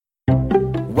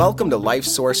Welcome to Life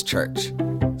Source Church.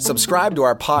 Subscribe to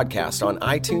our podcast on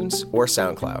iTunes or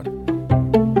SoundCloud.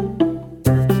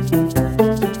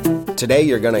 Today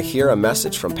you're going to hear a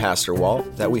message from Pastor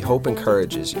Walt that we hope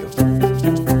encourages you.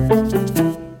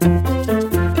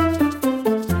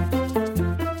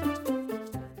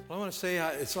 I want to say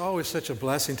it's always such a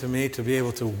blessing to me to be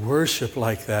able to worship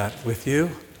like that with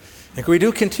you. And we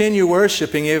do continue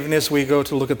worshiping even as we go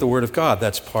to look at the Word of God.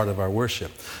 That's part of our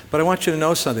worship. But I want you to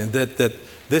know something, that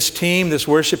this team, this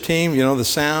worship team, you know, the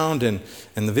sound and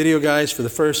the video guys for the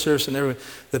first service and everything,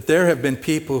 that there have been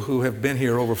people who have been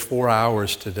here over 4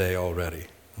 hours today already,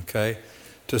 okay,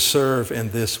 to serve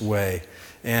in this way.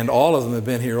 And all of them have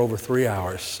been here over 3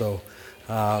 hours. So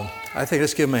I think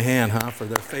let's give them a hand, for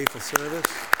their faithful service.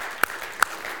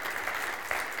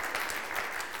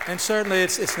 And certainly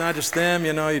it's not just them,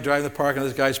 you know, you drive in the park and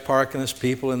there's guys parking, there's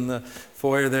people in the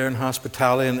foyer there in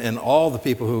hospitality and all the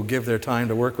people who give their time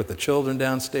to work with the children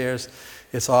downstairs.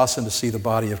 It's awesome to see the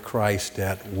body of Christ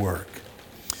at work.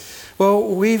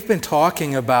 Well, we've been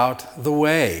talking about the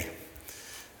way.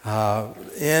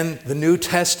 In the New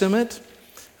Testament,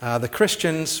 the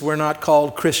Christians were not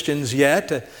called Christians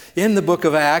yet. In the book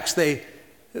of Acts,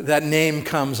 that name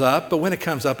comes up, but when it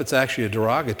comes up, it's actually a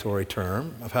derogatory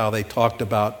term of how they talked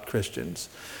about Christians.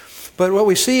 But what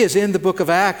we see is in the book of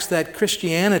Acts that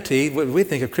Christianity, what we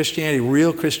think of Christianity,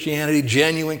 real Christianity,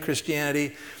 genuine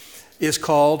Christianity, is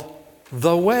called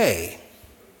the way.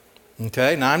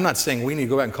 Okay? Now, I'm not saying we need to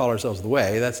go back and call ourselves the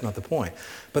way. That's not the point.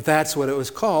 But that's what it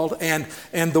was called. And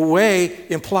the way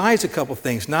implies a couple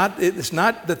things. It's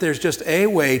not that there's just a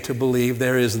way to believe.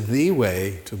 There is the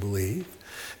way to believe.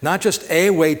 Not just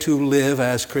a way to live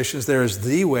as Christians, there is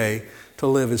the way to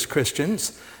live as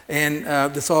Christians. And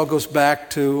this all goes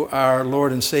back to our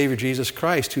Lord and Savior Jesus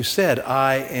Christ, who said,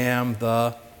 I am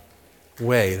the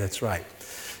way. That's right.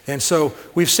 And so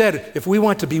we've said, if we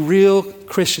want to be real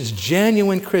Christians,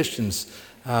 genuine Christians,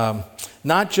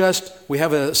 not just we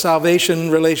have a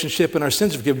salvation relationship and our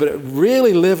sins are forgiven, but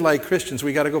really live like Christians,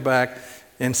 we got to go back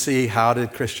and see how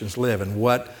did Christians live and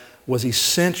what was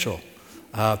essential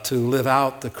to live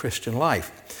out the Christian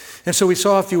life. And so we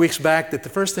saw a few weeks back that the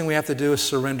first thing we have to do is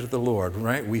surrender to the Lord,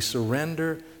 right? We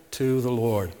surrender to the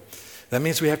Lord. That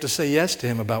means we have to say yes to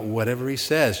Him about whatever He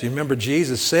says. You remember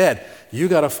Jesus said, you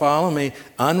got to follow me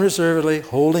unreservedly,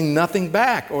 holding nothing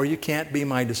back, or you can't be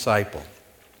my disciple.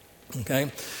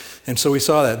 Okay? And so we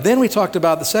saw that. Then we talked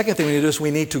about the second thing we need to do is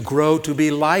we need to grow to be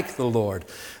like the Lord.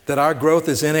 That our growth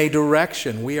is in a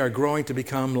direction. We are growing to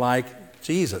become like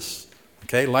Jesus.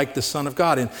 Okay, like the Son of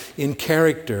God in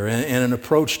character and an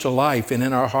approach to life and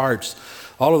in our hearts.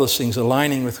 All of those things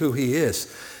aligning with who He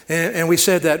is. And we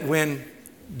said that when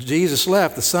Jesus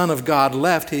left, the Son of God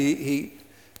left, He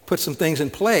put some things in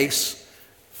place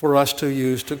for us to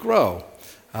use to grow.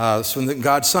 So when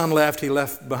God's Son left, He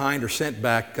left behind or sent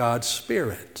back God's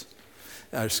Spirit.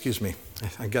 Excuse me,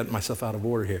 I got myself out of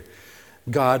order here.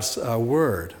 God's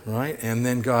Word, right? And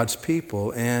then God's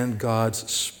people and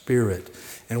God's Spirit.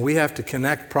 And we have to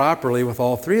connect properly with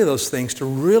all three of those things to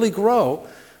really grow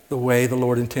the way the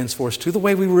Lord intends for us to, the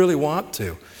way we really want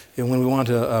to, and when we want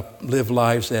to live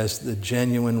lives as the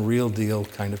genuine, real deal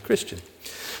kind of Christian.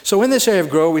 So in this area of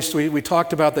growth, we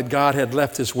talked about that God had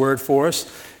left His Word for us,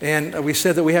 and we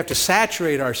said that we have to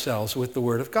saturate ourselves with the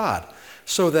Word of God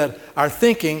so that our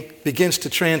thinking begins to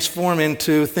transform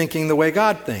into thinking the way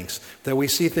God thinks, that we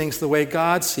see things the way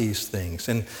God sees things.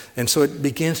 And so it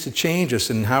begins to change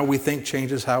us, and how we think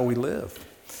changes how we live.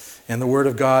 And the Word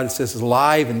of God, it says, is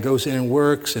alive and goes in and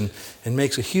works and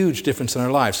makes a huge difference in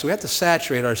our lives. So we have to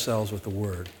saturate ourselves with the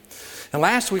Word. And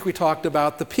last week we talked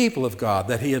about the people of God,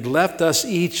 that He had left us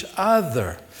each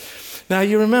other. Now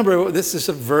you remember, this is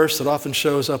a verse that often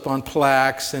shows up on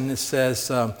plaques, and it says,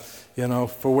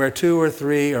 for where two or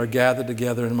three are gathered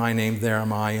together in my name, there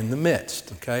am I in the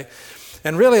midst, okay?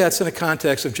 And really that's in the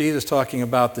context of Jesus talking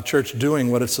about the church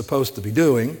doing what it's supposed to be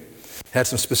doing. Had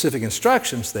some specific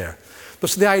instructions there.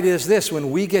 But so the idea is this, when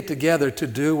we get together to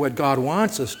do what God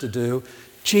wants us to do,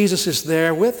 Jesus is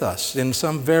there with us in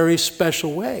some very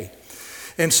special way.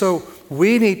 And so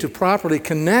we need to properly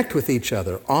connect with each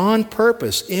other on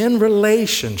purpose in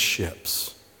relationships.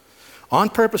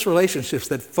 On-purpose relationships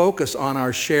that focus on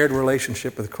our shared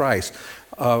relationship with Christ.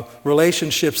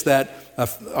 Relationships that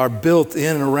are built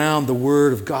in and around the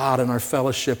Word of God and our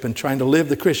fellowship and trying to live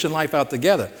the Christian life out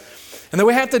together. And then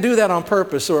we have to do that on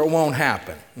purpose or it won't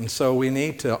happen. And so we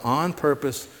need to, on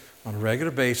purpose, on a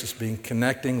regular basis, be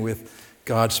connecting with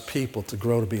God's people to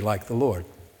grow to be like the Lord.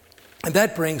 And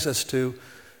that brings us to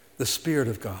the Spirit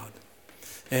of God.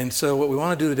 And so what we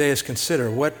want to do today is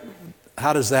consider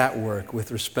how does that work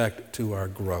with respect to our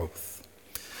growth?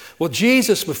 Well,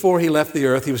 Jesus, before he left the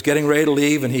earth, he was getting ready to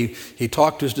leave, and he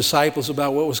talked to his disciples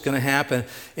about what was going to happen.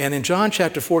 And in John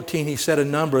chapter 14, he said a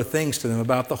number of things to them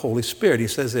about the Holy Spirit. He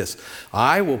says this,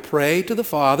 I will pray to the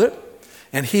Father,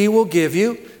 and he will give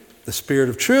you the Spirit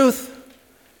of truth,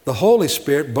 the Holy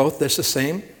Spirit, both, that's the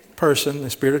same person, the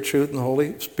Spirit of truth and the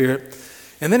Holy Spirit.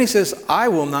 And then he says, I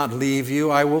will not leave you,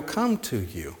 I will come to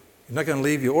you. I'm not going to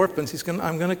leave you orphans,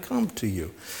 I'm going to come to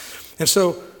you. And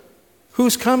so,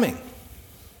 who's coming?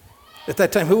 At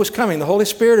that time, who was coming, the Holy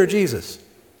Spirit or Jesus?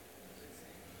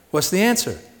 What's the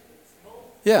answer?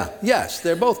 Yes,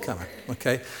 they're both coming,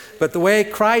 okay? But the way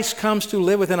Christ comes to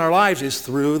live within our lives is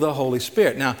through the Holy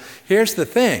Spirit. Now, here's the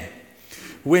thing.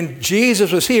 When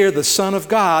Jesus was here, the Son of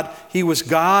God, he was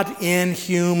God in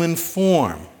human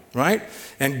form, right?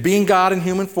 And being God in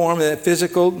human form, that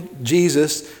physical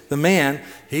Jesus, the man,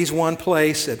 he's one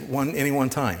place at any one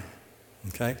time,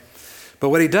 okay? But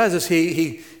what he does is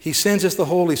he sends us the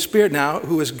Holy Spirit now,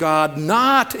 who is God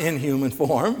not in human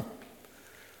form,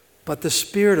 but the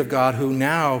Spirit of God who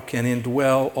now can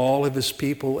indwell all of his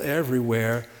people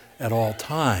everywhere at all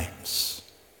times.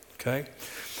 Okay?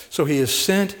 So he has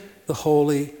sent the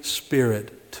Holy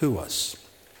Spirit to us.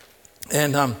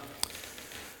 And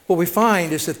what we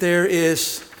find is that there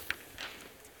is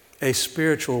a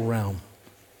spiritual realm.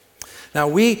 Now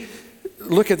we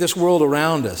look at this world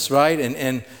around us, right?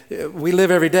 And we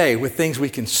live every day with things we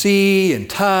can see and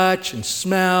touch and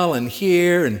smell and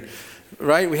hear, and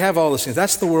right? We have all those things.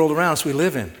 That's the world around us we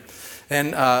live in.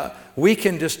 And we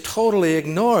can just totally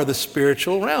ignore the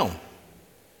spiritual realm.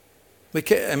 We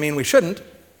shouldn't.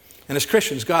 And as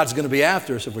Christians, God's going to be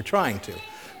after us if we're trying to.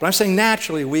 But I'm saying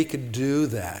naturally we could do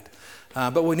that.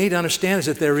 But what we need to understand is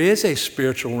that there is a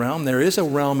spiritual realm. There is a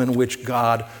realm in which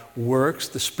God works,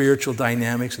 the spiritual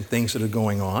dynamics and things that are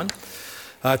going on.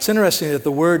 It's interesting that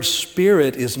the word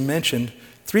spirit is mentioned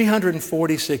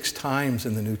 346 times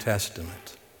in the New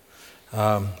Testament.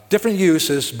 Different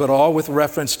uses, but all with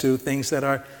reference to things that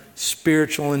are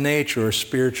spiritual in nature or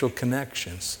spiritual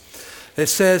connections. It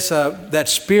says that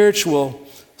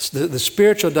the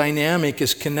spiritual dynamic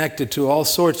is connected to all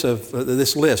sorts of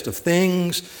this list of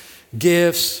things,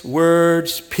 gifts,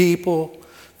 words, people,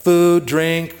 food,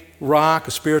 drink, rock,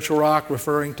 a spiritual rock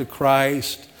referring to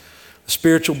Christ, a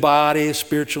spiritual body, a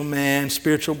spiritual man,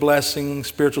 spiritual blessings,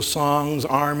 spiritual songs,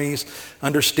 armies,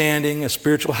 understanding, a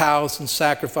spiritual house and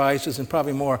sacrifices, and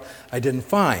probably more I didn't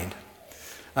find.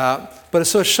 But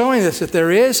so it's showing us that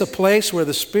there is a place where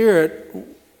the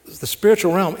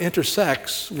spiritual realm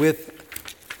intersects with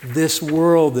this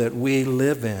world that we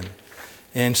live in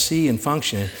and see and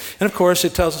function in. And of course,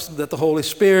 it tells us that the Holy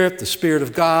Spirit, the Spirit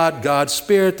of God, God's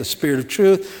Spirit, the Spirit of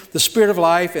truth, the Spirit of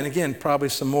life, and again, probably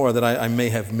some more that I may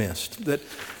have missed.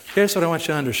 Here's what I want you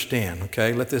to understand,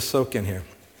 okay? Let this soak in here.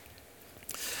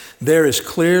 There is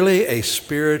clearly a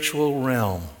spiritual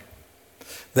realm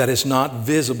that is not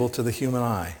visible to the human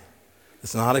eye.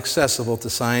 It's not accessible to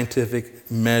scientific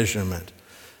measurement.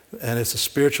 And it's a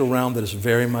spiritual realm that is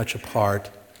very much a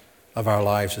part of our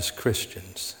lives as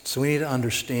Christians. So we need to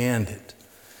understand it.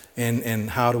 And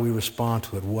how do we respond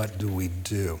to it? What do we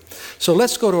do? So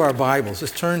let's go to our Bibles.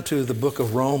 Let's turn to the book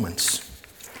of Romans,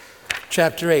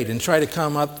 chapter 8, and try to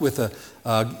come up with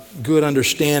a good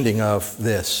understanding of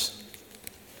this,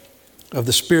 of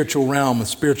the spiritual realm, the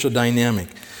spiritual dynamic.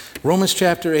 Romans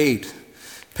chapter 8,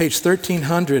 page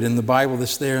 1300 in the Bible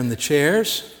that's there in the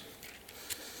chairs.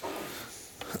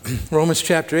 Romans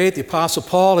chapter 8, the Apostle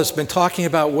Paul has been talking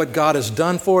about what God has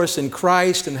done for us in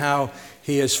Christ and how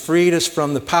he has freed us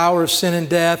from the power of sin and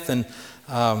death, and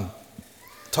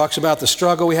talks about the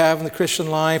struggle we have in the Christian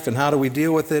life and how do we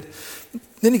deal with it.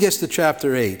 Then he gets to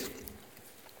chapter 8,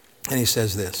 and he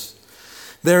says this,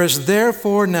 "There is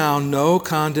therefore now no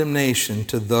condemnation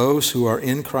to those who are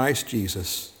in Christ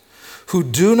Jesus, who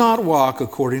do not walk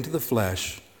according to the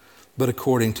flesh, but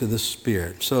according to the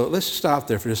Spirit." So let's stop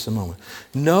there for just a moment.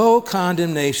 No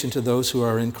condemnation to those who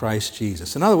are in Christ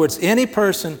Jesus. In other words, any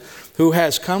person who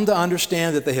has come to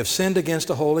understand that they have sinned against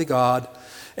a holy God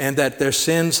and that their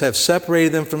sins have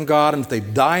separated them from God, and if they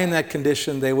die in that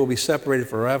condition, they will be separated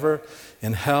forever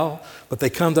in hell. But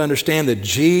they come to understand that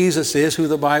Jesus is who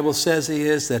the Bible says he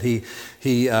is, that he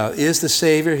is the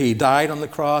Savior. He died on the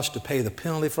cross to pay the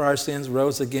penalty for our sins,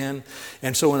 rose again.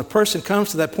 And so when a person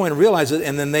comes to that point and realizes it,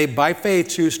 and then they, by faith,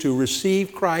 choose to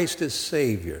receive Christ as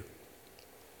Savior.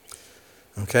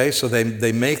 Okay, so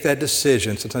they make that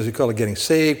decision. Sometimes we call it getting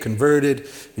saved, converted,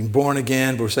 being born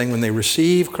again. But we're saying when they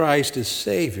receive Christ as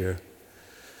Savior,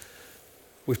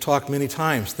 we've talked many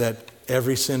times that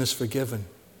every sin is forgiven.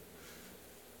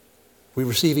 We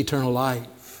receive eternal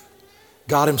life.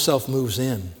 God himself moves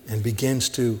in and begins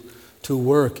to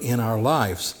work in our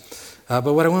lives.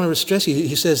 But what I want to stress you,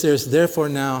 he says there's therefore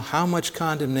now how much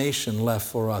condemnation left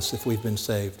for us if we've been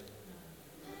saved?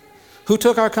 Who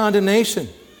took our condemnation?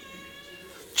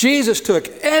 Jesus took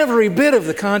every bit of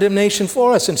the condemnation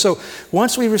for us. And so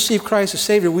once we receive Christ as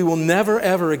Savior, we will never,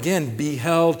 ever again be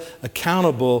held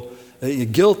accountable,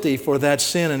 guilty for that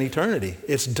sin in eternity.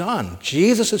 It's done.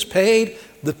 Jesus has paid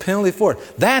the penalty for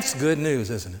it. That's good news,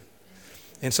 isn't it?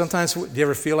 And sometimes, do you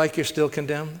ever feel like you're still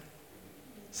condemned?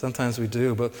 Sometimes we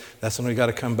do, but that's when we got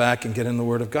to come back and get in the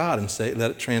Word of God and say,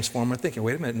 let it transform our thinking.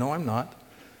 Wait a minute, no, I'm not.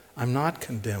 I'm not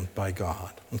condemned by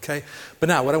God, okay? But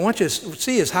now, what I want you to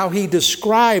see is how he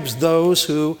describes those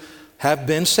who have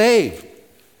been saved.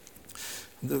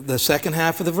 The second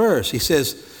half of the verse, he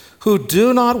says, who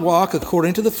do not walk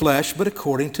according to the flesh, but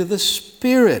according to the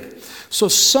Spirit. So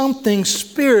something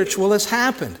spiritual has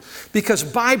happened, because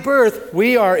by birth,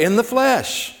 we are in the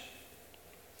flesh.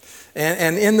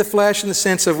 And in the flesh in the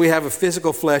sense of we have a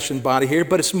physical flesh and body here,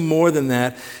 but it's more than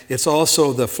that. It's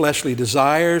also the fleshly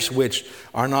desires, which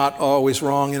are not always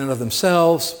wrong in and of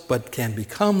themselves, but can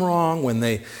become wrong when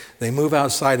they move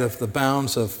outside of the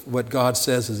bounds of what God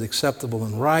says is acceptable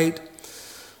and right.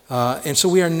 And so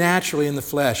we are naturally in the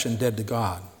flesh and dead to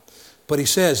God. But he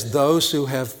says those who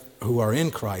are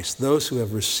in Christ, those who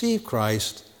have received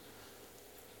Christ,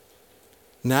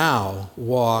 now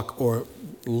walk or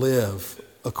live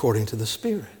according to the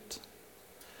Spirit.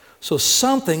 So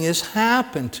something has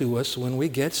happened to us when we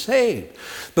get saved.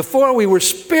 Before we were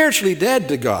spiritually dead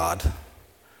to God,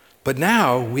 but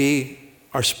now we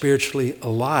are spiritually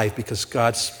alive because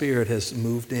God's Spirit has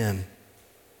moved in.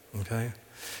 Okay?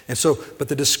 And so, but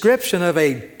the description of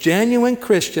a genuine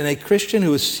Christian, a Christian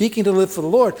who is seeking to live for the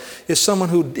Lord, is someone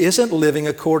who isn't living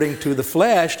according to the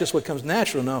flesh, just what comes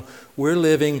natural. No, we're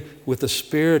living with a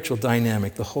spiritual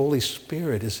dynamic. The Holy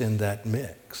Spirit is in that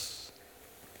mix.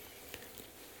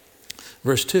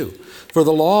 Verse 2, for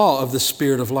the law of the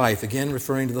Spirit of life, again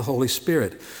referring to the Holy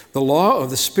Spirit, the law of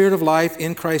the Spirit of life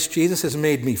in Christ Jesus has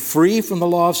made me free from the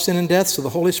law of sin and death. So the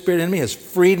Holy Spirit in me has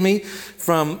freed me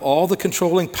from all the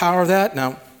controlling power of that.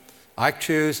 Now, I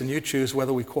choose and you choose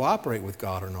whether we cooperate with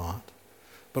God or not.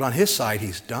 But on his side,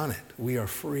 he's done it. We are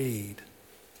freed.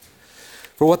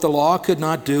 For what the law could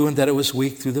not do, and that it was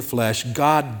weak through the flesh,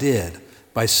 God did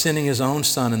by sending his own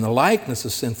Son in the likeness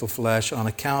of sinful flesh on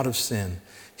account of sin.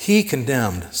 He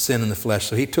condemned sin in the flesh,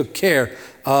 so he took care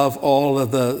of all of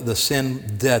the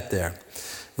sin debt there.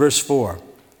 Verse 4,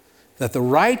 that the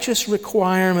righteous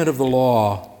requirement of the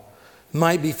law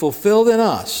might be fulfilled in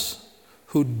us,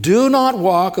 who do not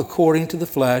walk according to the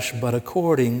flesh, but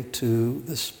according to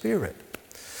the Spirit.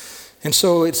 And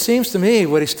so it seems to me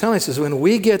what he's telling us is when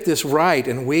we get this right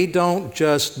and we don't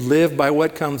just live by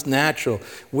what comes natural,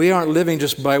 we aren't living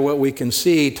just by what we can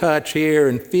see, touch, hear,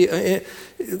 and feel.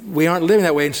 We aren't living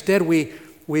that way. Instead,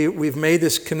 we've made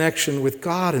this connection with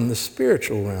God in the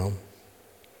spiritual realm.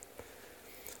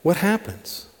 What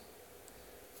happens?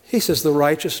 He says the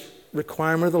righteous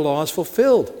requirement of the law is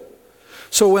fulfilled.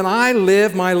 So when I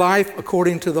live my life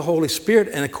according to the Holy Spirit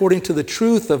and according to the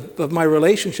truth of my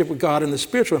relationship with God in the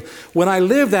spiritual realm, when I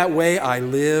live that way, I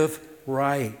live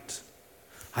right.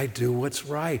 I do what's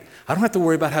right. I don't have to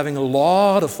worry about having a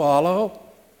law to follow.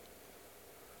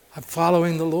 I'm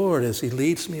following the Lord as he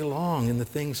leads me along in the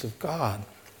things of God.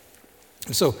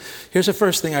 And so here's the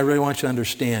first thing I really want you to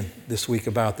understand this week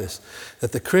about this,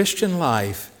 that the Christian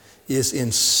life is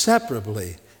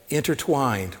inseparably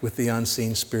intertwined with the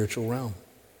unseen spiritual realm.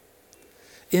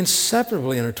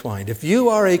 Inseparably intertwined. If you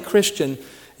are a Christian,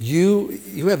 you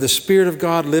have the Spirit of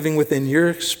God living within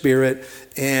your spirit,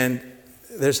 and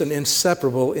there's an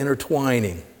inseparable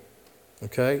intertwining.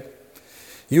 Okay?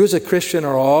 You as a Christian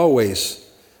are always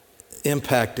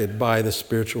impacted by the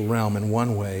spiritual realm in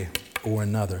one way or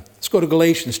another. Let's go to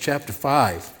Galatians chapter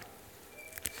 5,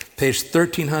 page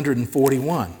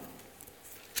 1341.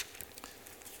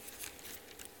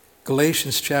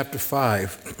 Galatians chapter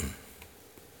 5.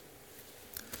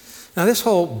 Now this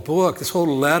whole book, this whole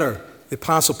letter, the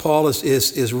Apostle Paul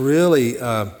is really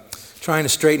trying to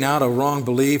straighten out a wrong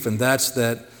belief, and that's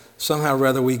that somehow or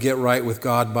other we get right with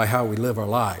God by how we live our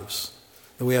lives.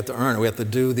 That we have to earn it. We have to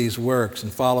do these works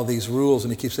and follow these rules.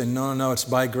 And he keeps saying, no, it's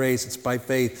by grace, it's by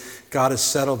faith. God has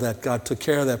settled that. God took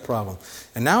care of that problem.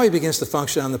 And now he begins to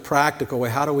function on the practical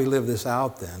way. How do we live this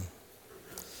out then?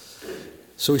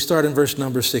 So we start in verse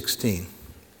number 16.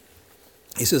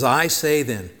 He says, I say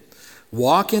then,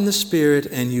 walk in the Spirit,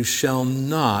 and you shall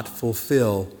not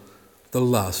fulfill the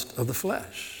lust of the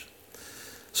flesh.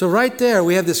 So right there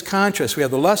we have this contrast. We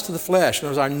have the lust of the flesh, and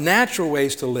those are our natural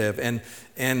ways to live.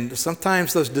 And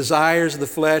sometimes those desires of the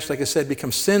flesh, like I said,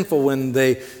 become sinful when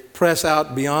they press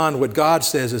out beyond what God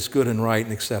says is good and right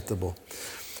and acceptable.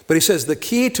 But he says the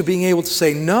key to being able to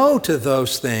say no to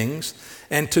those things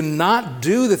and to not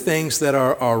do the things that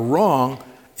are wrong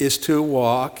is to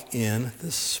walk in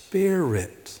the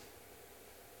Spirit.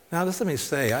 Now, just let me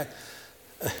say,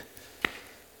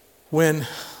 when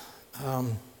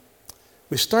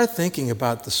we start thinking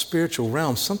about the spiritual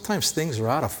realm, sometimes things are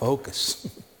out of focus.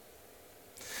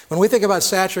 When we think about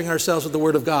saturating ourselves with the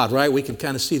Word of God, right, we can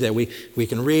kind of see that. We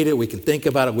can read it, we can think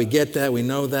about it, we get that, we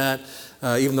know that,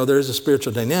 even though there is a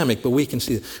spiritual dynamic, but we can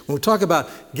see it. When we talk about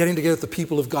getting together with the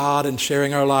people of God and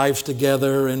sharing our lives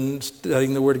together and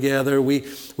studying the Word together, we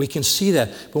can see that.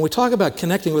 But when we talk about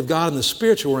connecting with God in the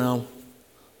spiritual realm,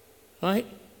 right?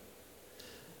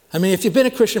 I mean, if you've been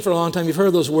a Christian for a long time, you've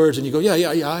heard those words and you go, yeah,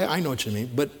 I know what you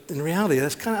mean. But in reality,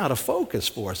 that's kind of out of focus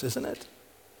for us, isn't it?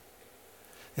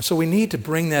 And so we need to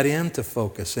bring that into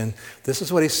focus. And this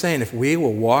is what he's saying. If we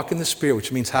will walk in the Spirit,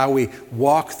 which means how we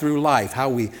walk through life, how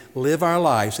we live our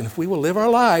lives, and if we will live our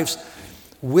lives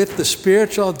with the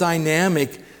spiritual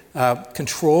dynamic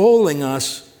controlling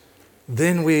us,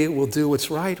 then we will do what's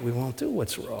right. We won't do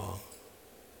what's wrong.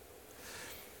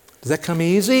 Does that come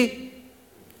easy?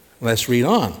 Let's read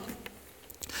on.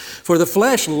 For the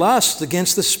flesh lusts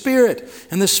against the Spirit,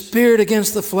 and the Spirit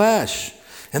against the flesh.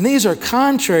 And these are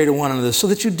contrary to one another, so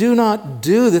that you do not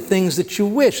do the things that you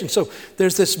wish. And so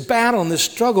there's this battle and this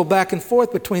struggle back and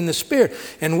forth between the Spirit.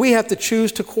 And we have to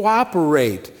choose to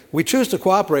cooperate. We choose to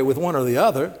cooperate with one or the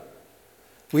other.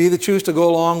 We either choose to go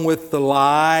along with the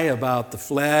lie about the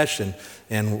flesh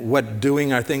and what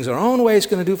doing our things our own way is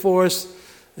going to do for us.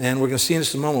 And we're going to see in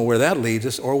just a moment where that leads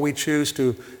us. Or we choose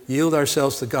to yield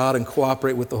ourselves to God and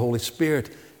cooperate with the Holy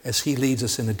Spirit as He leads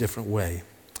us in a different way.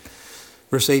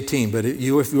 Verse 18, but if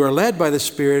you are led by the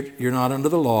Spirit, you're not under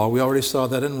the law. We already saw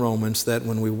that in Romans, that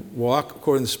when we walk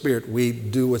according to the Spirit, we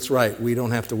do what's right. We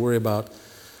don't have to worry about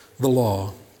the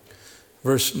law.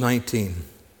 Verse 19,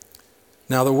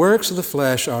 now the works of the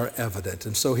flesh are evident.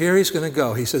 And so here he's going to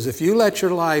go. He says, if you let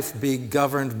your life be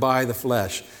governed by the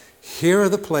flesh, here are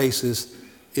the places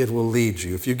it will lead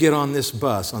you. If you get on this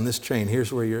bus, on this train,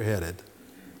 here's where you're headed.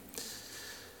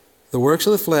 The works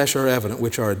of the flesh are evident,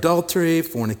 which are adultery,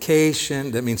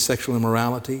 fornication, that means sexual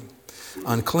immorality,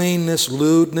 uncleanness,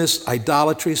 lewdness,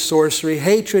 idolatry, sorcery,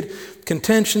 hatred,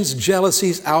 contentions,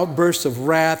 jealousies, outbursts of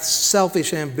wrath,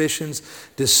 selfish ambitions,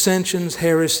 dissensions,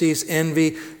 heresies,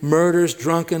 envy, murders,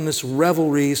 drunkenness,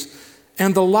 revelries,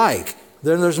 and the like.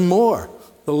 There's more.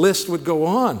 The list would go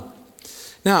on.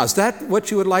 Now, is that what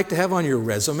you would like to have on your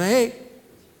resume?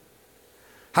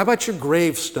 How about your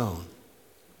gravestone?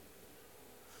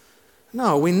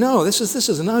 No, we know this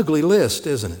is an ugly list,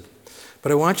 isn't it?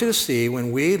 But I want you to see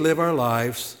when we live our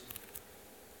lives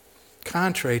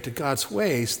contrary to God's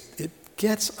ways, it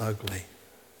gets ugly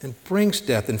and brings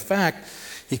death. In fact,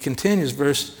 he continues the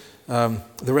rest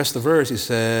of the verse. He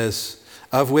says,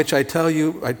 "Of which I tell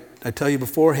you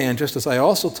beforehand, just as I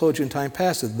also told you in time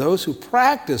past, that those who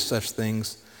practice such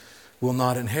things will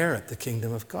not inherit the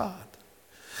kingdom of God."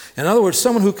 In other words,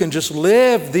 someone who can just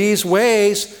live these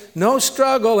ways, no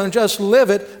struggle, and just live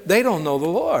it, they don't know the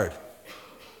Lord.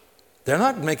 They're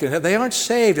not making it. They aren't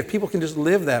saved if people can just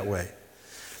live that way.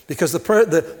 Because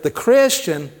the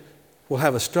Christian will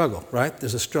have a struggle, right?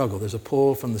 There's a struggle. There's a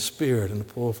pull from the Spirit and a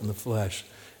pull from the flesh,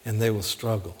 and they will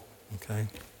struggle, okay?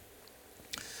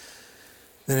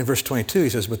 Then in verse 22, he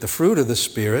says, but the fruit of the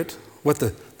Spirit, what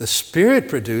the Spirit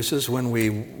produces when we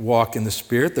walk in the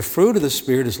Spirit, the fruit of the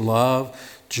Spirit is love,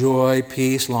 joy,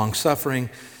 peace, long-suffering,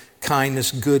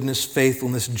 kindness, goodness,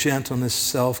 faithfulness, gentleness,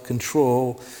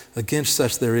 self-control. Against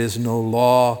such there is no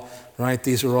law, right?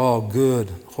 These are all good,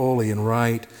 holy, and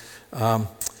right.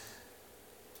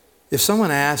 If someone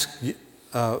asked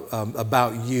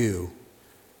about you,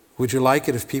 would you like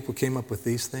it if people came up with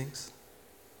these things?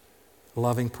 A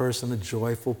loving person, a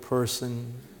joyful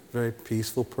person, very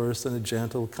peaceful person, a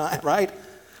gentle, kind, right?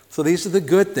 So these are the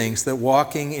good things that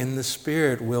walking in the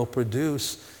Spirit will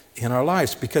produce in our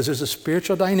lives, because there's a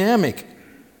spiritual dynamic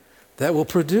that will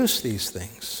produce these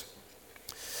things.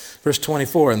 Verse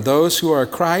 24, and those who are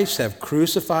Christ have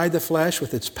crucified the flesh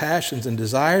with its passions and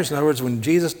desires. In other words, when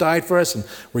Jesus died for us and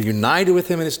we're united with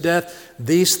him in his death,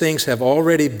 these things have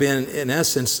already been, in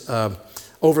essence,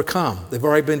 overcome. They've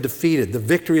already been defeated. The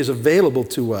victory is available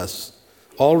to us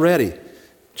already.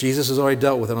 Jesus has already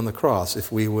dealt with it on the cross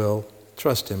if we will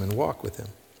trust him and walk with him.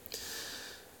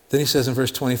 Then he says in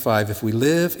verse 25, if we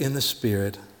live in the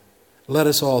Spirit, let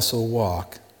us also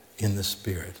walk in the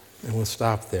Spirit. And we'll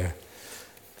stop there.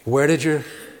 Where did your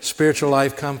spiritual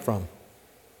life come from?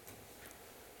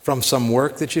 From some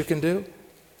work that you can do?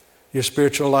 Your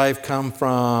spiritual life come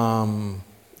from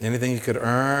anything you could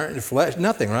earn, flesh,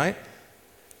 nothing, right?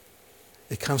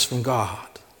 It comes from God,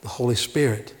 the Holy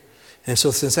Spirit. And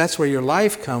so since that's where your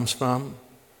life comes from,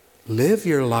 live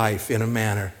your life in a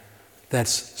manner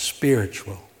that's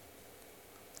spiritual.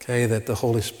 Okay, that the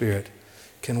Holy Spirit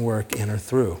can work in and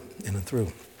through.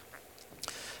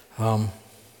 The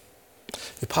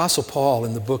Apostle Paul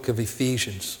in the book of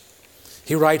Ephesians,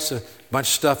 he writes a bunch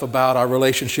of stuff about our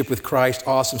relationship with Christ,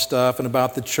 awesome stuff, and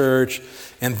about the church.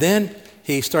 And then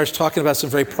he starts talking about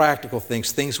some very practical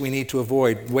things we need to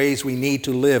avoid, ways we need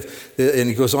to live. And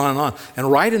he goes on and on.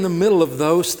 And right in the middle of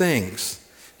those things,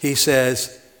 he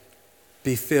says,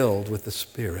 be filled with the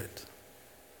Spirit.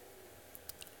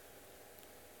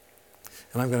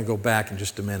 And I'm going to go back in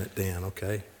just a minute, Dan,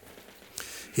 okay?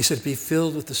 He said, be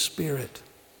filled with the Spirit.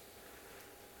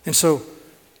 And so,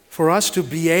 for us to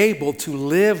be able to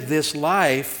live this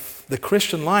life, the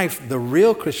Christian life, the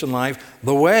real Christian life,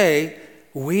 the way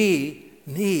we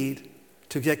need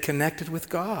to get connected with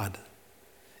God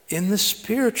in the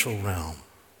spiritual realm.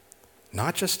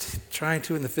 Not just trying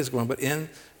to in the physical realm, but in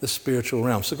the spiritual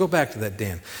realm. So go back to that,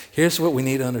 Dan. Here's what we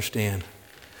need to understand.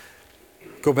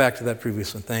 Go back to that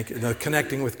previous one. Thank you. No,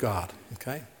 connecting with God,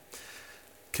 okay?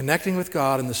 Connecting with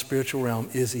God in the spiritual realm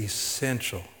is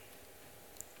essential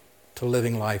to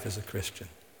living life as a Christian.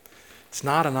 It's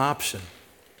not an option.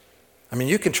 I mean,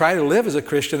 you can try to live as a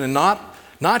Christian and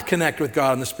not connect with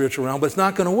God in the spiritual realm, but it's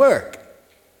not going to work.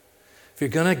 If you're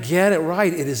going to get it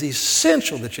right, it is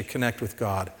essential that you connect with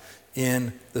God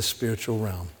in the spiritual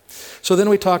realm. So then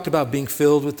we talked about being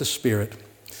filled with the Spirit.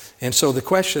 And so the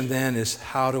question then is,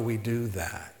 how do we do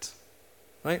that?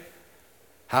 Right?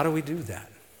 How do we do that?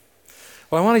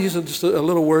 Well, I want to use just a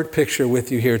little word picture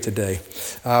with you here today.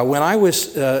 When I was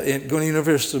going to the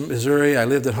University of Missouri, I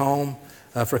lived at home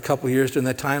for a couple of years during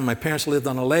that time. My parents lived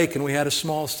on a lake, and we had a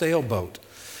small sailboat.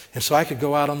 And so I could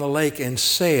go out on the lake and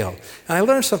sail. And I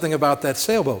learned something about that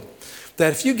sailboat,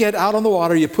 that if you get out on the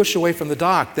water, you push away from the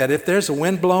dock, that if there's a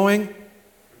wind blowing,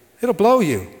 it'll blow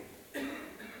you.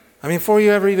 I mean, before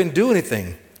you ever even do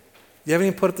anything, you haven't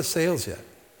even put up the sails yet.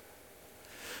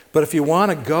 But if you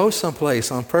want to go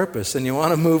someplace on purpose and you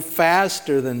want to move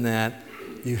faster than that,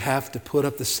 you have to put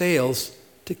up the sails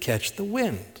to catch the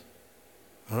wind.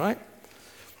 All right?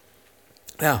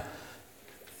 Now,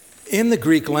 in the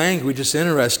Greek language, it's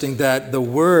interesting that the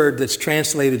word that's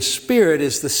translated spirit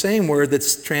is the same word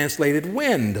that's translated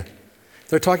wind.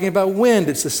 They're talking about wind,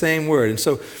 it's the same word. And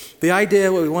so the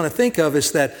idea, what we want to think of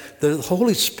is that the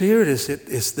Holy Spirit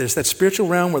is there's that spiritual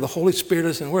realm where the Holy Spirit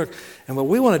doesn't work. And what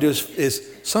we want to do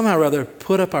is somehow or other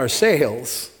put up our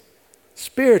sails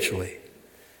spiritually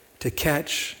to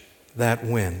catch that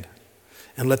wind.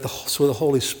 And so the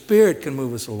Holy Spirit can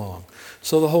move us along.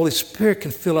 So the Holy Spirit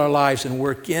can fill our lives and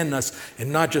work in us,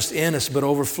 and not just in us, but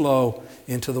overflow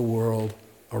into the world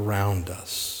around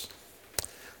us.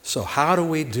 So how do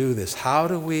we do this? How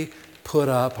do we put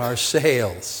up our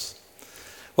sails?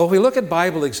 Well, if we look at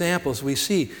Bible examples, we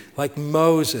see like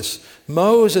Moses.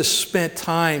 Moses spent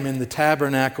time in the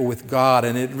tabernacle with God,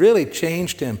 and it really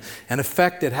changed him and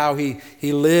affected how he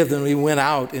lived, and he went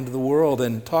out into the world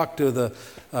and talked to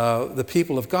the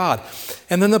people of God.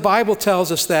 And then the Bible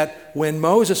tells us that when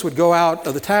Moses would go out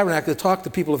of the tabernacle to talk to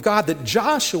the people of God, that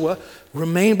Joshua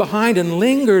remained behind and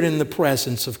lingered in the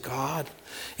presence of God.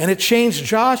 And it changed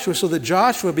Joshua so that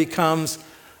Joshua becomes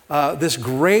this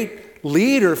great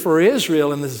leader for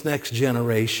Israel in this next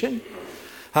generation.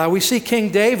 We see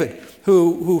King David,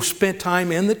 who spent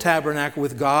time in the tabernacle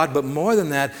with God, but more than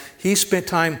that, he spent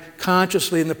time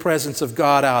consciously in the presence of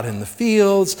God out in the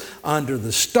fields, under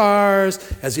the stars,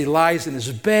 as he lies in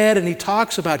his bed, and he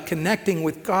talks about connecting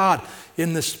with God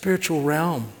in the spiritual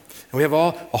realm. And we have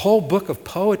a whole book of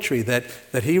poetry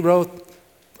that he wrote,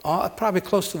 probably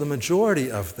close to the majority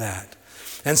of that.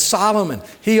 And Solomon,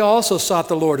 he also sought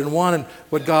the Lord and wanted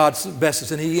what God's best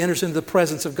is, and he enters into the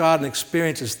presence of God and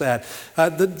experiences that.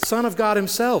 The Son of God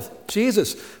himself,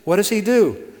 Jesus, what does he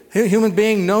do? Human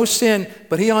being, no sin,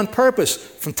 but he on purpose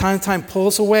from time to time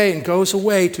pulls away and goes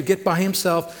away to get by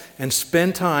himself and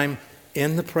spend time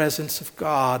in the presence of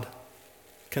God,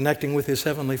 connecting with his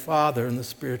heavenly Father in the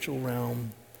spiritual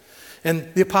realm.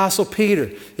 And the Apostle Peter,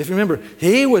 if you remember,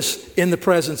 he was in the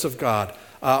presence of God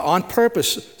on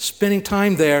purpose, spending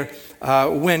time there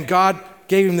when God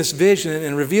gave him this vision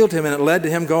and revealed him, and it led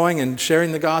to him going and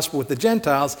sharing the gospel with the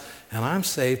Gentiles. And I'm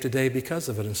saved today because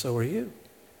of it, and so are you.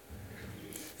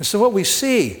 And so what we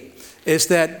see is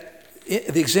that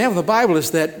the example of the Bible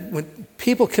is that when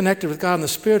people connected with God in the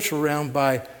spiritual realm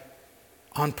by,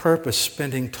 on purpose,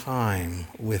 spending time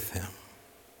with him.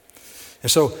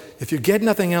 And so if you get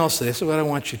nothing else, this is what I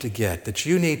want you to get, that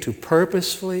you need to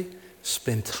purposefully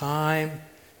spend time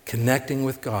connecting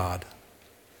with God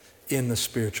in the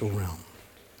spiritual realm.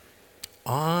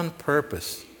 On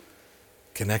purpose,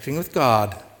 connecting with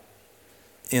God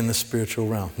in the spiritual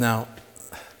realm. Now,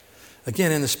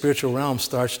 again, in the spiritual realm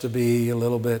starts to be a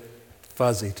little bit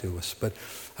fuzzy to us, but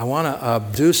I want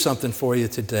to do something for you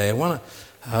today. I want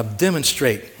to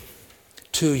demonstrate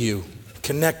to you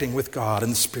connecting with God in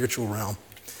the spiritual realm.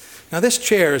 Now, this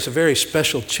chair is a very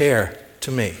special chair to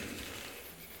me.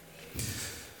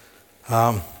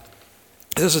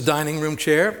 This is a dining room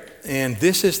chair, and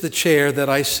this is the chair that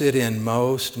I sit in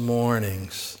most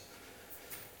mornings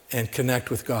and connect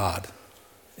with God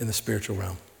in the spiritual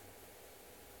realm.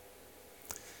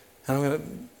 And I'm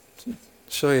going to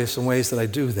show you some ways that I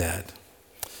do that.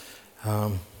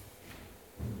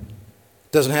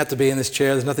 Doesn't have to be in this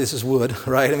chair. There's nothing. This is wood,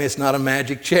 right? I mean, it's not a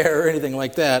magic chair or anything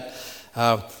like that.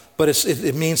 But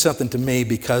it means something to me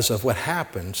because of what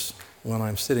happens when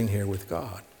I'm sitting here with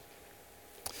God.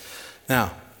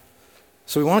 Now,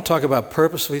 so we want to talk about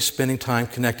purposely spending time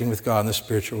connecting with God in the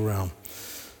spiritual realm.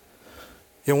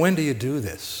 You know, when do you do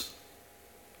this?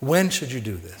 When should you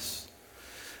do this?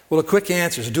 Well, a quick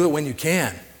answer is do it when you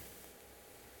can.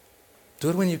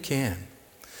 Do it when you can.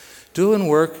 Do it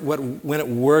when it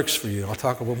works for you. I'll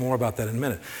talk a little more about that in a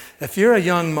minute. If you're a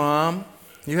young mom,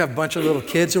 you have a bunch of little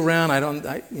kids around. I don't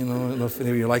know if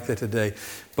any of you are like that today,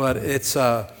 but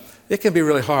it can be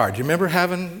really hard. You remember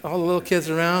having all the little kids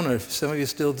around, or if some of you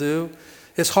still do?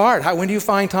 It's hard. When do you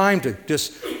find time to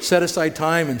just set aside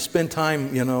time and spend time,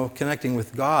 connecting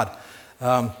with God?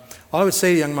 All I would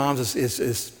say to young moms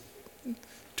is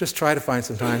just try to find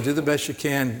some time. Do the best you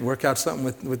can. Work out something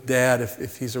with Dad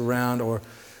if he's around, or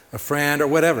a friend, or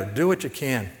whatever. Do what you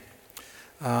can.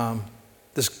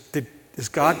 Is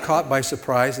God caught by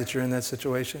surprise that you're in that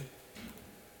situation?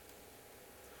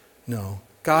 No.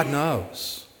 God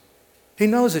knows. He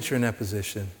knows that you're in that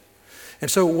position. And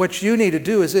so what you need to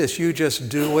do is this. You just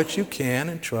do what you can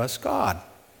and trust God.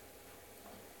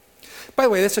 By the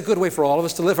way, that's a good way for all of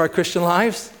us to live our Christian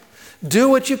lives. Do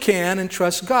what you can and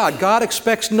trust God. God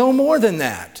expects no more than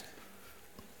that.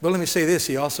 But let me say this.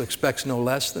 He also expects no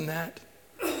less than that.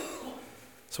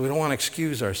 So we don't want to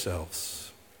excuse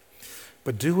ourselves.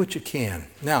 But do what you can.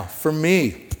 Now, for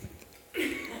me,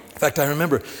 in fact, I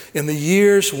remember in the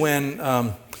years when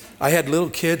I had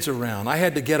little kids around, I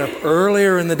had to get up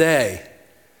earlier in the day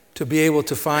to be able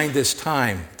to find this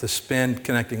time to spend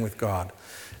connecting with God.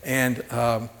 And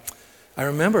I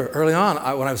remember early on,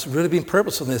 when I was really being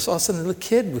purposeful in this, all of a sudden a little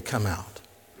kid would come out.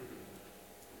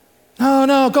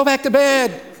 No, go back to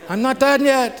bed. I'm not done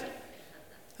yet.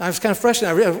 I was kind of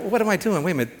frustrated. I realized, what am I doing?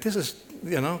 Wait a minute, this is,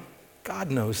 God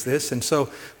knows this. And so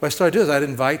what I started doing is I'd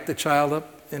invite the child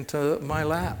up into my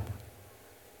lap.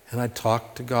 And I'd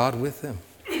talk to God with him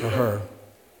or her.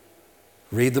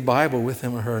 Read the Bible with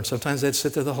him or her. And sometimes they'd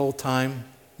sit there the whole time,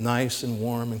 nice and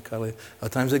warm and cuddly. Other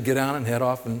times they'd get out and head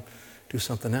off and do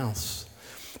something else.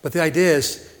 But the idea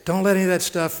is, don't let any of that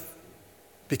stuff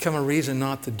become a reason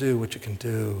not to do what you can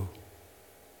do.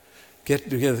 Get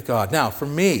together with God. Now, for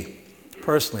me,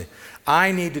 personally,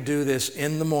 I need to do this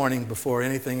in the morning before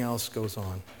anything else goes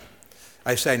on.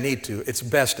 I say I need to. It's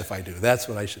best if I do. That's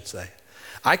what I should say.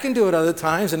 I can do it other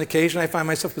times, and occasionally I find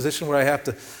myself in a position where I have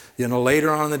to,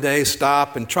 later on in the day,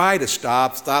 stop and try to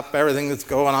stop everything that's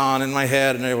going on in my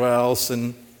head and everywhere else.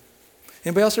 And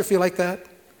anybody else ever feel like that?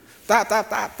 Stop.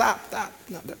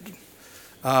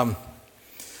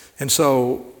 And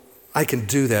so I can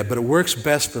do that, but it works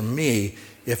best for me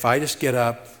if I just get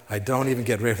up. I don't even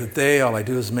get ready for the day. All I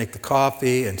do is make the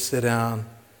coffee and sit down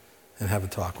and have a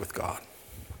talk with God.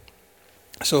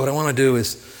 So what I want to do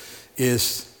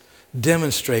is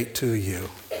demonstrate to you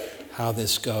how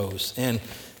this goes. And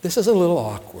this is a little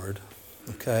awkward,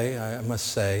 okay, I must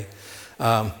say,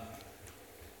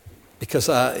 because,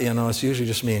 it's usually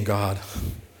just me and God,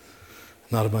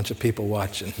 not a bunch of people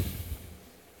watching.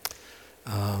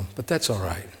 But that's all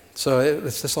right. So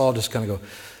let's just all just kind of go,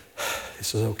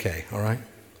 this is okay, all right?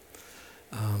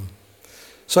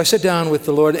 So I sit down with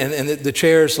the Lord, and the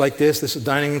chair's like this. This is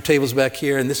dining room table's back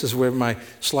here, and this is where my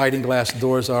sliding glass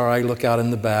doors are. I look out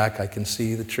in the back. I can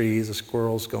see the trees, the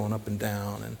squirrels going up and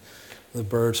down, and the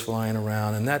birds flying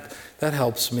around, and that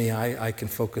helps me. I can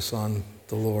focus on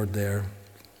the Lord there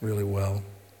really well.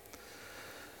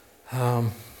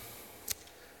 But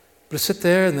I sit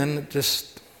there, and then it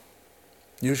just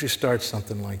usually starts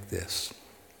something like this.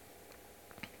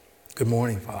 Good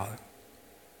morning, Father.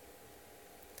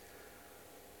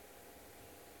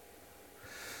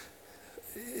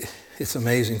 It's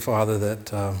amazing, Father,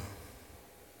 that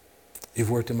you've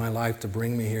worked in my life to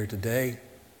bring me here today.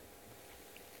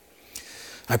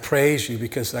 I praise you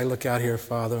because I look out here,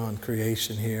 Father, on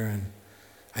creation here, and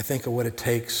I think of what it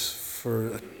takes for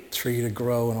a tree to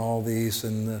grow and all these,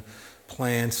 and the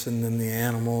plants and then the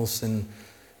animals, and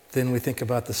then we think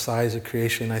about the size of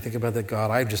creation. I think about that, God,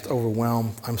 I'm just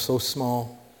overwhelmed. I'm so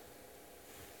small.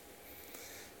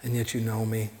 And yet you know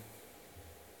me.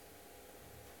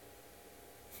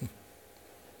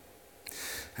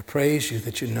 I praise you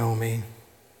that you know me.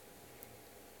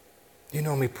 You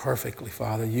know me perfectly,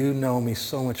 Father. You know me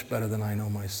so much better than I know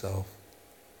myself.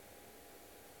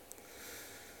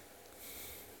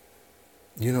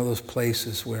 You know those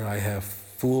places where I have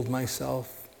fooled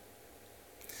myself.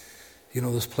 You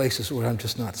know those places where I'm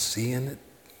just not seeing it.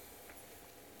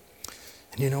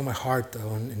 And you know my heart, though,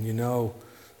 and you know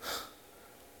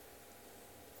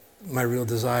my real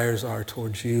desires are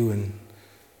towards you, and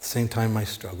at the same time my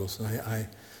struggles. And I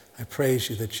praise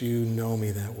you that you know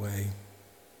me that way,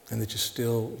 and that you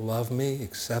still love me,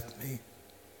 accept me,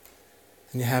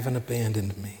 and you haven't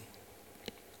abandoned me.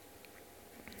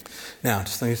 Now,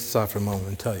 just let me stop for a moment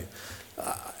and tell you.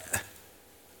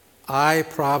 I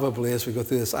probably, as we go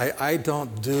through this, I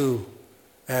don't do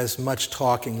as much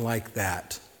talking like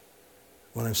that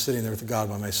when I'm sitting there with God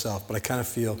by myself, but I kind of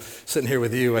feel, sitting here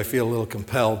with you, I feel a little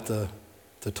compelled to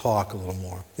talk a little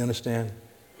more. You understand?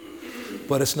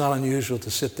 But it's not unusual to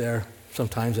sit there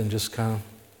sometimes and just kind of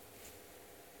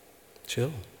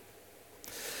chill.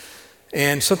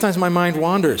 And sometimes my mind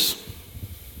wanders.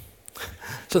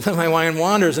 Sometimes my mind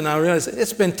wanders and I realize,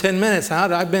 it's been 10 minutes.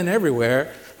 I've been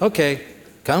everywhere. Okay,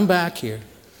 come back here.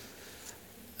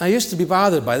 I used to be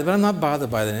bothered by that, but I'm not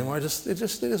bothered by that anymore. It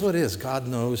is what it is. God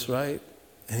knows, right?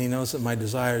 And he knows that my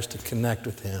desire is to connect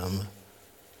with him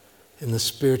in the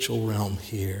spiritual realm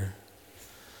here.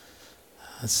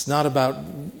 It's not about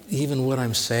even what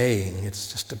I'm saying.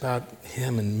 It's just about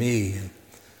him and me, and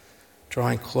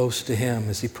drawing close to him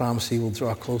as he promised he will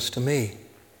draw close to me.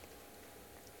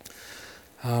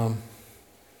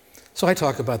 So I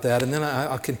talk about that, and then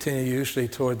I'll continue usually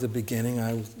toward the beginning.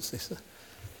 I will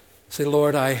say,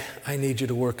 Lord, I need you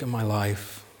to work in my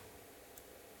life.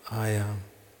 I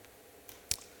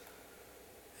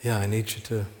need you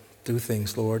to do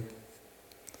things, Lord.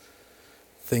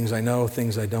 Things I know,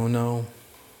 things I don't know.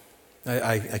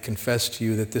 I confess to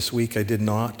you that this week I did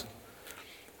not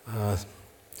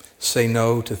say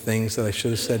no to things that I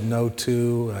should have said no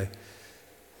to. I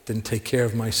didn't take care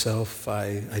of myself.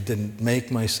 I didn't make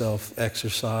myself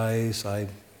exercise. I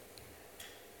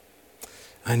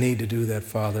need to do that,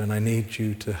 Father, and I need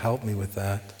you to help me with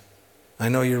that. I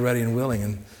know you're ready and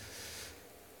willing,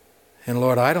 and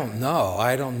Lord, I don't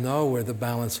know where the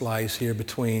balance lies here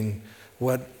between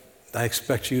what I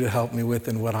expect you to help me with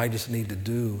and what I just need to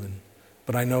do.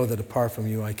 But I know that apart from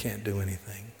you, I can't do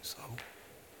anything. So,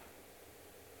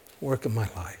 work in my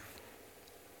life.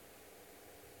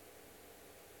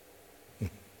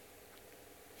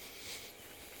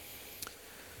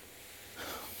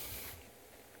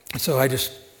 So I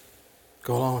just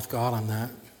go along with God on that.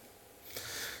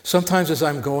 Sometimes as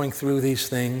I'm going through these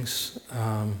things,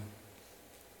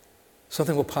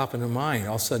 something will pop into mind.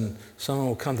 All of a sudden, someone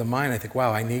will come to mind. I think,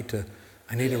 wow, I need to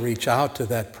reach out to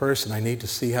that person. I need to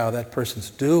see how that person's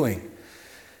doing.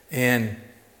 And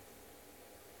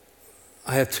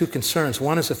I have two concerns.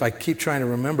 One is if I keep trying to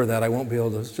remember that, I won't be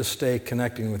able to just stay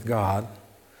connecting with God.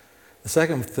 The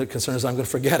second concern is I'm going to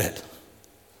forget it.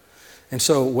 And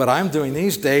so what I'm doing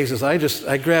these days is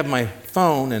I grab my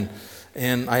phone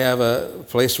and I have a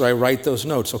place where I write those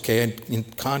notes. Okay, in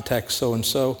contact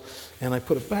so-and-so, and I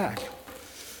put it back.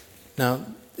 Now,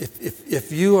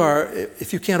 if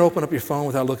you can't open up your phone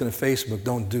without looking at Facebook,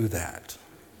 don't do that.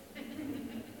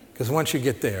 Because once you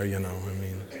get there,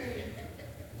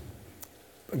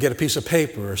 get a piece of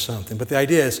paper or something. But the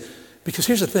idea is, because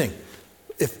here's the thing,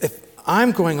 if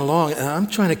I'm going along and I'm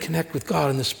trying to connect with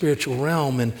God in the spiritual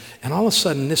realm, and all of a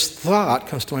sudden this thought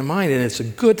comes to my mind, and it's a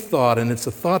good thought, and it's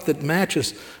a thought that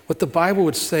matches what the Bible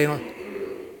would say.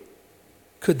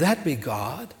 Could that be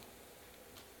God?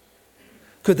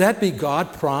 Could that be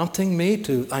God prompting me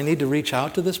I need to reach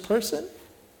out to this person?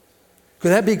 Could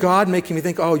that be God making me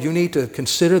think, oh, you need to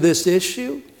consider this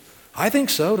issue? I think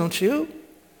so, don't you?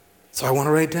 So I want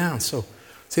to write it down. So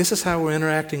this is how we're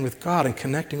interacting with God and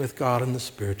connecting with God in the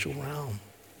spiritual realm.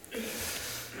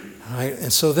 All right,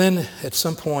 and so then at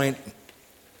some point,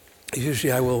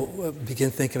 usually I will begin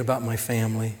thinking about my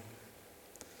family.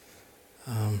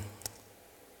 I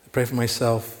pray for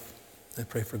myself. I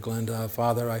pray for Glenda.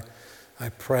 Father, I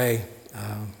pray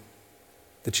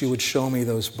that you would show me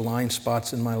those blind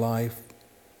spots in my life,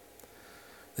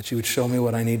 that you would show me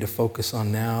what I need to focus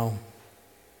on now,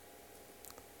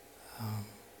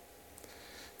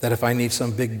 that if I need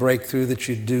some big breakthrough that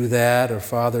you'd do that, or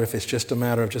Father, if it's just a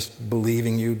matter of just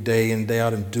believing you day in, day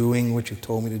out and doing what you've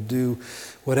told me to do,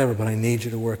 whatever, but I need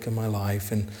you to work in my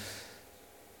life. And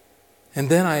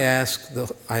then I ask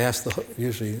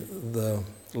usually the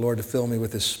Lord to fill me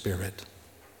with His Spirit.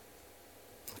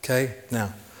 Okay?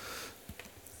 Now,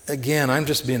 again, I'm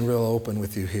just being real open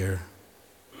with you here.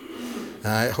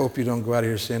 I hope you don't go out of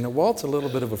here saying, Walt's a little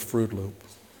bit of a Fruit Loop.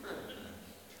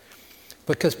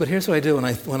 But here's what I do.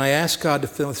 When I ask God to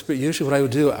fill me with Spirit, usually what I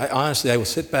would do, I will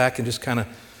sit back and just kind of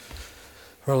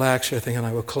relax everything, and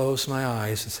I will close my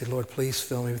eyes and say, Lord, please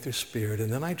fill me with your Spirit.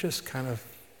 And then I just kind of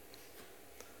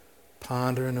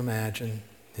ponder and imagine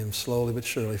Him slowly but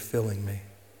surely filling me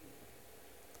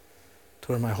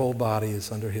to where my whole body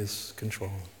is under His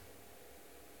control.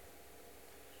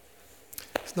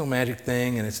 It's no magic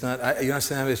thing, and it's not, you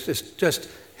understand, it's just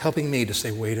helping me to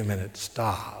say, wait a minute,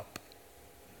 stop.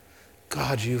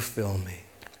 God, you fill me.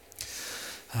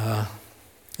 And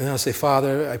then I'll say,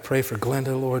 Father, I pray for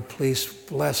Glenda, Lord, please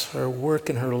bless her, work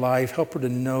in her life, help her to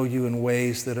know you in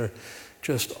ways that are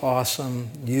just awesome.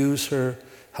 Use her,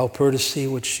 help her to see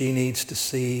what she needs to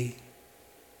see.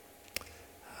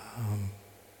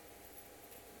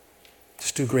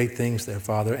 Just do great things there,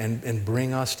 Father, and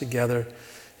bring us together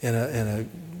in a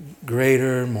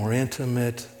greater, more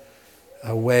intimate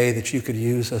way that you could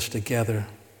use us together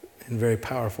in very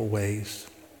powerful ways.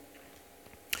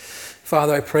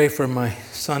 Father, I pray for my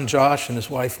son Josh and his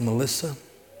wife Melissa.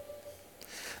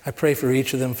 I pray for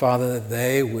each of them, Father, that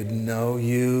they would know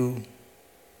you.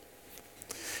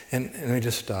 And let me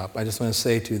just stop. I just want to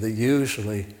say to you that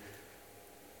usually,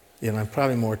 I'm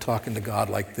probably more talking to God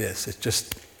like this. It's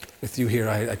just, with you here,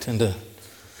 I tend to...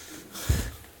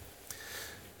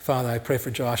 Father, I pray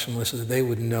for Josh and Melissa that they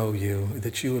would know you,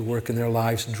 that you would work in their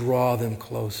lives, draw them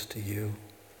close to you.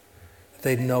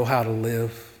 They'd know how to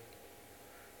live.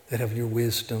 They'd have your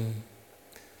wisdom.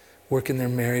 Work in their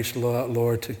marriage,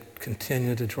 Lord, to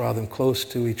continue to draw them close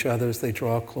to each other as they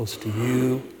draw close to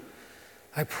you.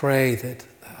 I pray that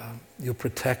you'll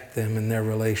protect them in their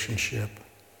relationship.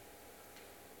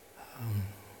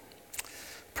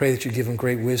 Pray that you give them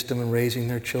great wisdom in raising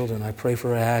their children. I pray for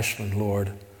Ashlyn,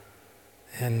 Lord.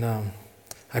 And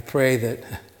I pray that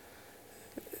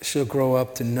she'll grow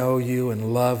up to know you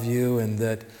and love you, and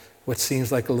that what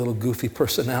seems like a little goofy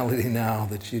personality now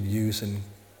that you'd use in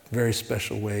very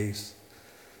special ways.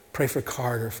 Pray for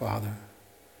Carter, Father.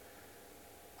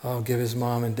 Oh, give his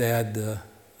mom and dad the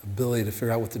ability to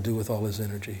figure out what to do with all his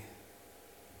energy.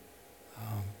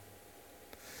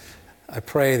 I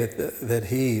pray that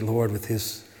he, Lord, with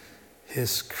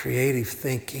his creative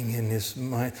thinking in his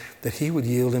mind, that he would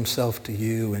yield himself to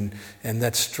you, and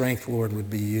that strength, Lord,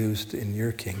 would be used in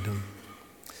your kingdom.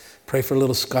 Pray for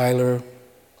little Skylar.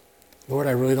 Lord,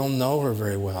 I really don't know her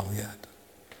very well yet.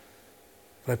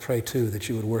 But I pray, too, that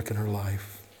you would work in her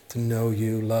life to know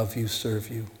you, love you, serve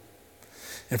you.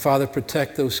 And, Father,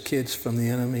 protect those kids from the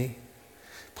enemy.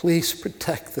 Please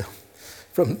protect them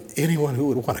from anyone who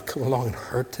would want to come along and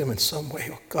hurt them in some way.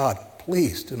 Oh, God,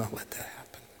 please do not let that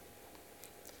happen.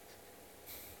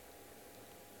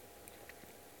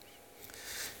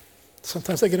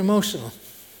 Sometimes I get emotional.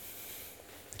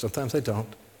 Sometimes I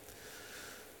don't.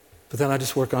 But then I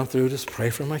just work on through, just pray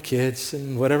for my kids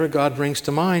and whatever God brings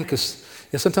to mind, because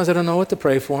sometimes I don't know what to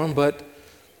pray for them, but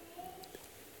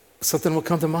something will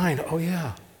come to mind. Oh,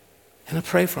 yeah. And I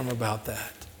pray for them about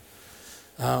that.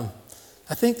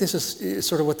 I think this is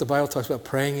sort of what the Bible talks about,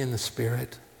 praying in the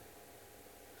Spirit.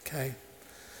 Okay?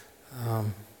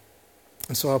 And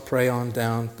so I'll pray on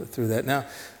down through that. Now,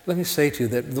 let me say to you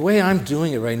that the way I'm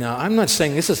doing it right now, I'm not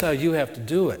saying this is how you have to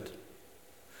do it.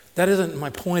 That isn't my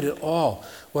point at all.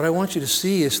 What I want you to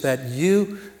see is that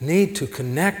you need to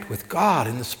connect with God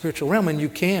in the spiritual realm, and you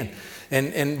can.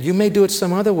 And you may do it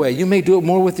some other way. You may do it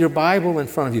more with your Bible in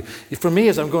front of you. For me,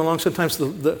 as I'm going along, sometimes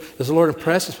as the Lord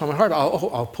impresses upon my heart,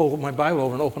 I'll pull my Bible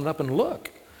over and open it up and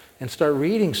look and start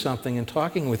reading something and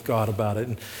talking with God about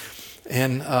it.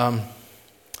 And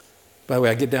by the way,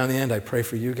 I get down to the end, I pray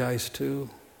for you guys too.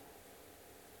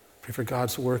 Pray for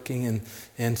God's working,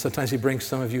 and sometimes He brings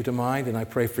some of you to mind, and I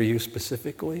pray for you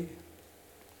specifically.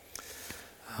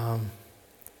 How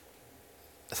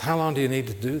long do you need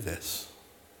to do this?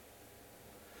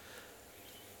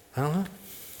 I don't know.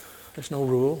 There's no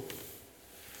rule.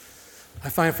 I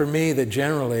find for me that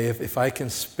generally, if I can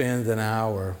spend an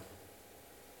hour,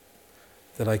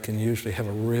 that I can usually have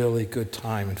a really good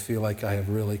time and feel like I have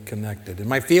really connected. And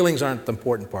my feelings aren't the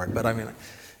important part, but I mean,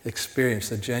 experience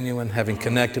the genuine having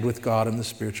connected with God in the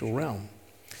spiritual realm.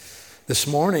 This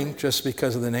morning, just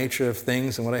because of the nature of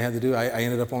things and what I had to do, I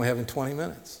ended up only having 20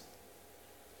 minutes.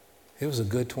 It was a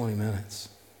good 20 minutes.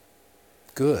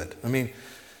 good. I mean,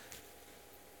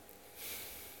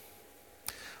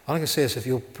 all I can say is if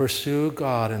you'll pursue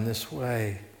God in this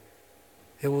way,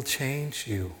 it will change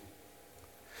you.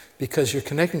 Because you're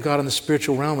connecting God in the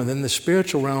spiritual realm, and then the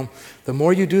spiritual realm, the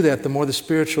more you do that, the more the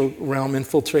spiritual realm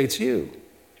infiltrates you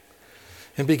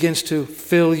and begins to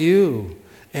fill you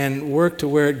and work to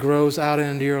where it grows out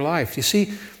into your life. You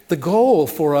see, the goal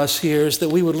for us here is that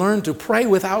we would learn to pray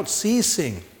without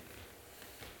ceasing.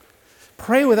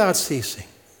 Pray without ceasing.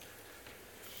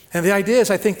 And the idea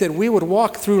is, I think, that we would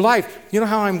walk through life. You know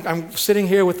how I'm sitting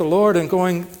here with the Lord and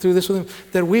going through this with Him?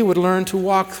 That we would learn to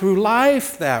walk through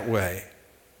life that way,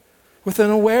 with an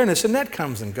awareness. And that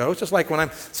comes and goes. Just like when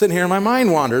I'm sitting here and my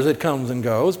mind wanders, it comes and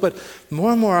goes. But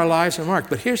more and more our lives are marked.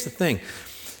 But here's the thing,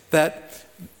 that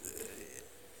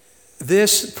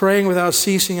this praying without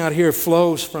ceasing out here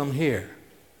flows from here.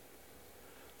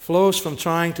 Flows from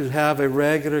trying to have a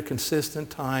regular, consistent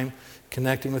time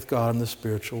connecting with God in the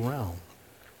spiritual realm.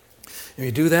 If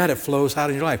you do that, it flows out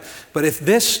in your life. But if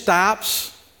this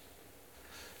stops,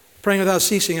 praying without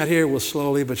ceasing out here will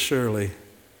slowly but surely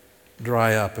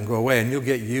dry up and go away, and you'll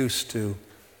get used to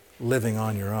living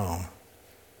on your own.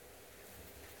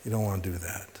 You don't want to do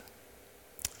that.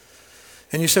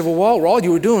 And you said, well, Walt, all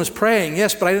you were doing was praying.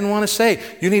 Yes, but I didn't want to say.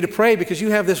 You need to pray because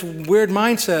you have this weird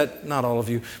mindset. Not all of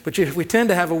you, but we tend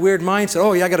to have a weird mindset.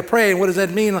 Oh, yeah, I got to pray. And what does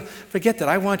that mean? Forget that.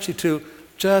 I want you to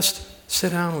just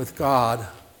sit down with God,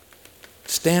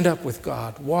 stand up with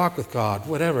God, walk with God,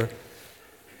 whatever,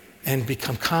 and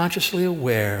become consciously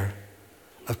aware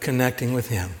of connecting with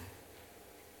Him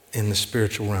in the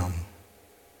spiritual realm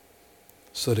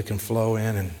so that it can flow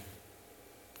in and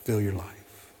fill your life.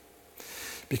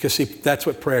 Because, see, that's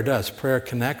what prayer does. Prayer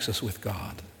connects us with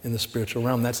God in the spiritual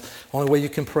realm. That's the only way you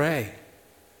can pray.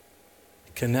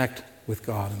 Connect with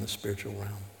God in the spiritual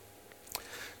realm.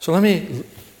 So let me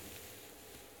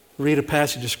read a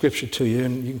passage of Scripture to you,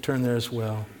 and you can turn there as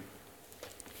well.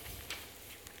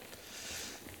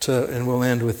 And we'll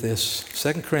end with this.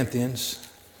 2 Corinthians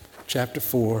chapter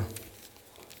 4.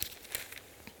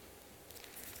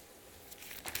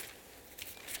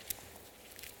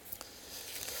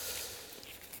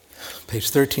 Page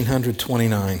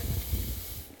 1329.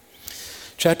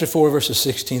 Chapter 4, verses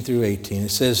 16 through 18. It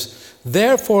says,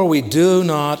 therefore we do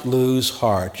not lose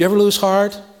heart. You ever lose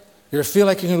heart? You ever feel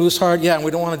like you're going to lose heart? Yeah, and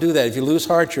we don't want to do that. If you lose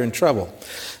heart, you're in trouble.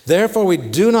 Therefore we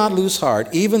do not lose heart,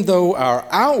 even though our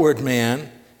outward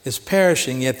man is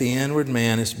perishing, yet the inward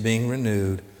man is being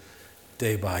renewed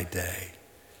day by day.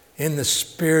 In the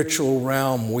spiritual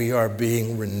realm, we are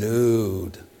being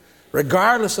renewed.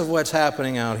 Regardless of what's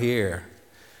happening out here,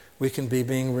 we can be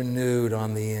being renewed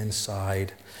on the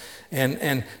inside.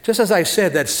 And just as I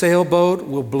said, that sailboat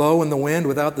will blow in the wind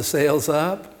without the sails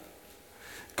up.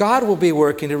 God will be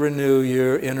working to renew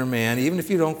your inner man, even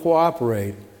if you don't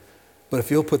cooperate. But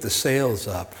if you'll put the sails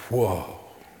up, whoa.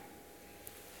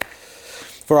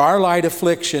 For our light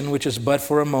affliction, which is but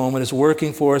for a moment, is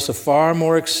working for us a far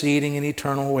more exceeding and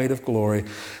eternal weight of glory,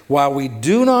 while we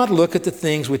do not look at the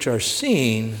things which are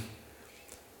seen,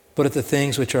 but at the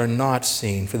things which are not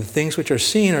seen. For the things which are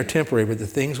seen are temporary, but the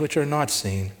things which are not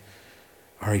seen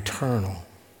are eternal.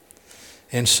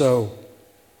 And so,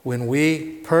 when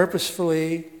we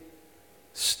purposefully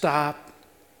stop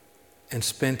and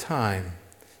spend time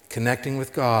connecting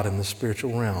with God in the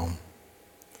spiritual realm,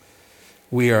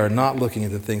 we are not looking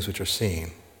at the things which are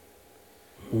seen.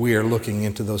 We are looking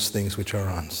into those things which are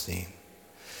unseen.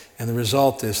 And the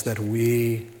result is that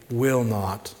we will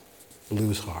not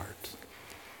lose heart.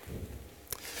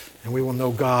 And we will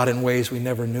know God in ways we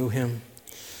never knew Him.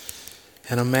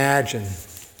 And imagine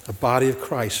a body of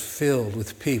Christ filled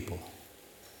with people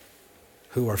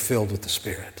who are filled with the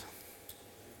Spirit.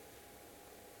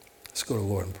 Let's go to the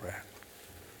Lord in prayer.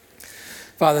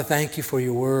 Father, thank you for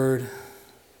your word,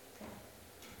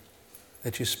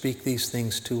 that you speak these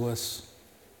things to us.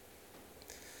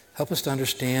 Help us to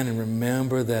understand and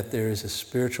remember that there is a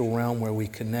spiritual realm where we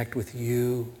connect with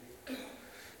you,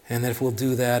 and that if we'll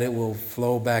do that, it will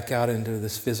flow back out into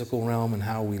this physical realm and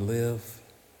how we live.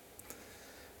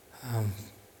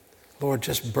 Lord,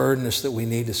 just burden us that we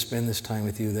need to spend this time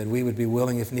with you, that we would be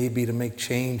willing, if need be, to make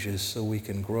changes so we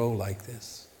can grow like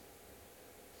this.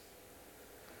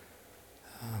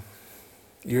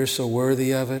 You're so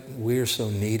worthy of it. We're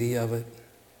so needy of it.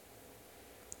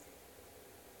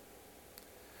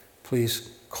 Please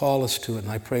call us to it,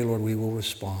 and I pray, Lord, we will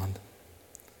respond.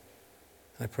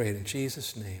 I pray it in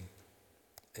Jesus' name.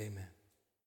 Amen.